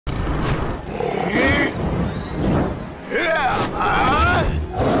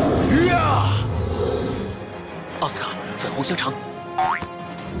斯卡粉红香肠。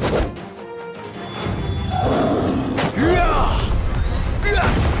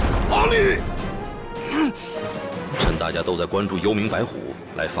阿力！趁大家都在关注幽冥白虎，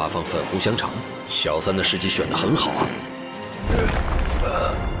来发放粉红香肠。小三的时机选得很好啊！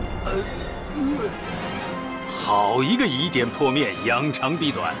好一个以点破面，扬长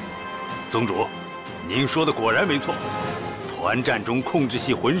避短。宗主，您说的果然没错。团战中控制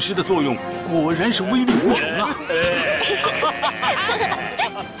系魂师的作用果然是威力无穷啊！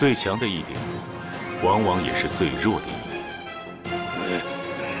最强的一点，往往也是最弱的一点。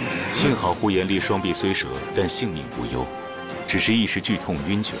幸好呼延丽双臂虽折，但性命无忧，只是一时剧痛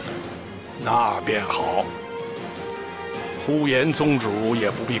晕厥了。那便好。呼延宗主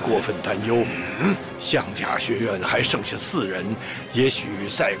也不必过分担忧，象甲学院还剩下4人，也许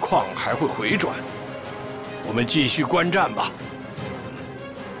赛况还会回转。我们继续观战吧。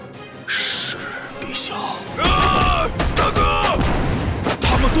是，陛下。大哥，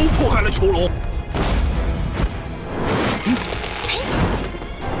他们都迫害了囚龙。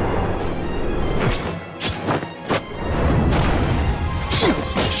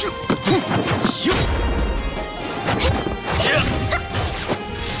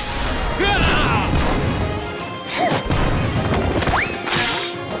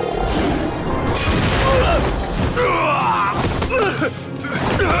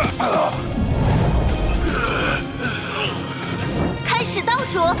开始倒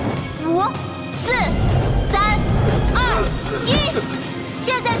数，5、4、3、2、1，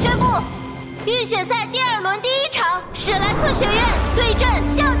现在宣布，预选赛第2轮第1场，史莱克学院对阵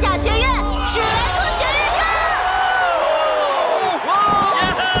象甲学院，史莱克学院胜！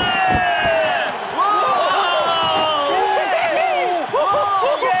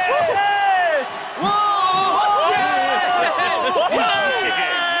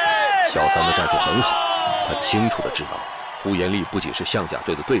小三的战术很好，他清楚地知道，呼延丽不仅是象甲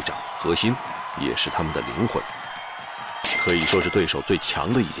队的队长、核心，也是他们的灵魂，可以说是对手最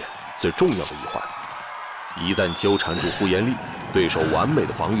强的一点，最重要的一环。一旦纠缠住呼延丽，对手完美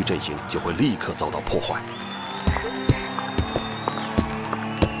的防御阵型就会立刻遭到破坏。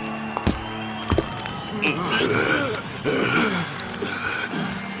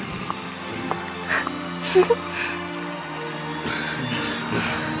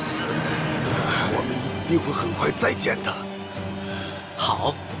我们一定会很快再见的。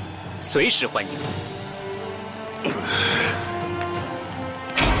好，随时欢迎。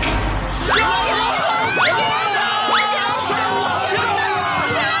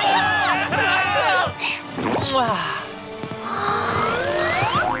哇！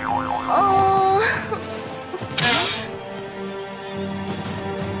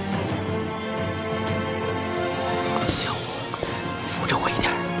小五，扶着我一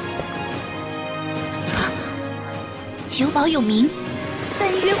点。九宝有名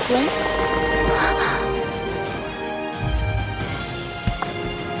，3约魂。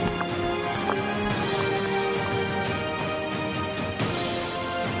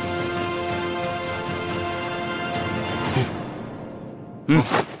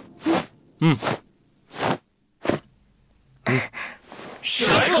史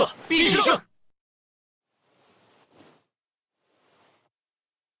莱克必胜！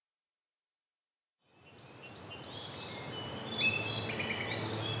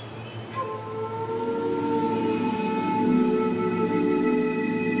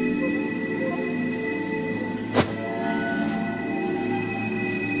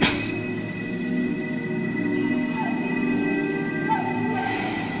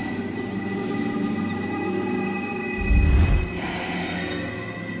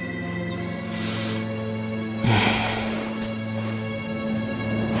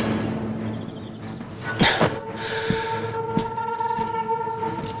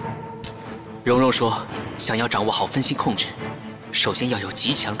蓉蓉说，想要掌握好分心控制，首先要有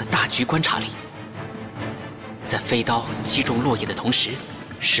极强的大局观察力。在飞刀击中落叶的同时，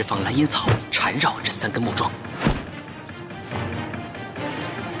释放蓝银草缠绕这3根木桩。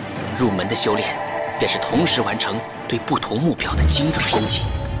入门的修炼，便是同时完成对不同目标的精准攻击。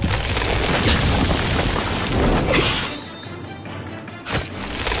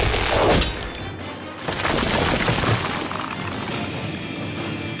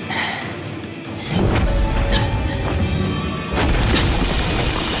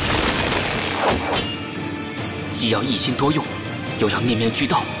既要一心多用，又要面面俱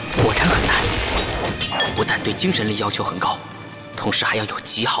到，果然很难。不但对精神力要求很高，同时还要有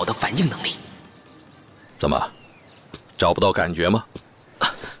极好的反应能力。怎么，找不到感觉吗？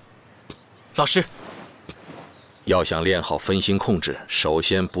老师，要想练好分心控制，首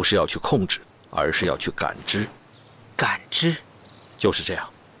先不是要去控制，而是要去感知。感知，就是这样。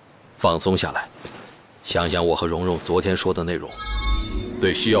放松下来，想想我和蓉蓉昨天说的内容，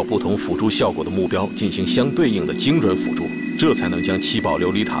对需要不同辅助效果的目标进行相对应的精准辅助，这才能将七宝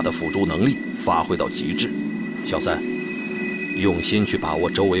琉璃塔的辅助能力发挥到极致。小三，用心去把握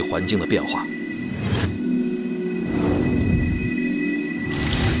周围环境的变化。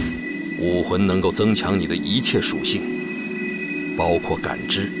武魂能够增强你的一切属性，包括感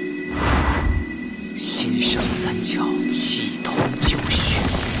知。心上三角，气通九穴。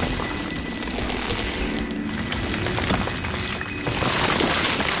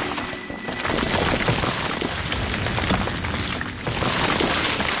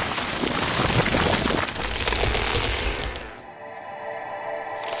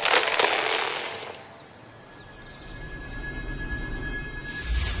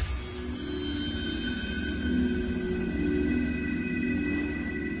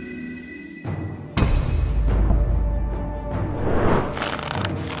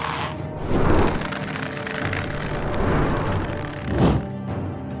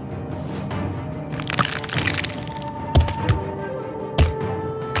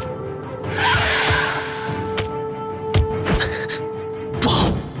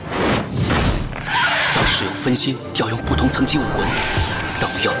分心要用不同层级武魂，等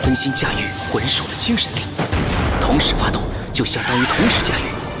于要分心驾驭魂兽的精神力，同时发动就相当于同时驾驭，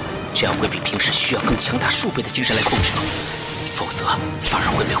这样会比平时需要更强大数倍的精神来控制，否则反而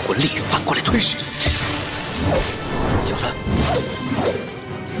会被魂力反过来吞噬。小三，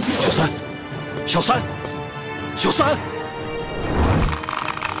小三，小三，小三！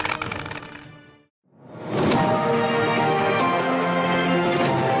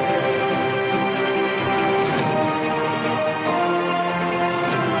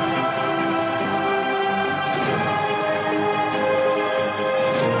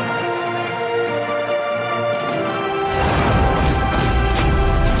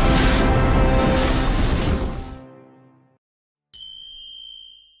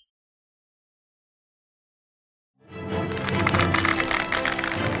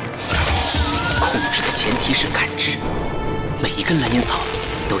前提是感知，每一根蓝烟草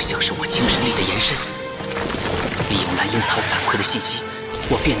都像是我精神力的延伸。利用蓝烟草反馈的信息，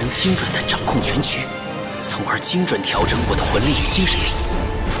我便能精准地掌控全局，从而精准调整我的魂力与精神力。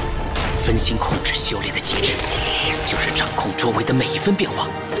分心控制修炼的极致，就是掌控周围的每一分变化，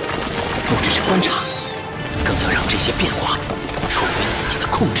不只是观察，更要让这些变化处于自己的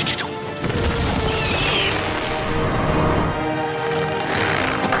控制之中。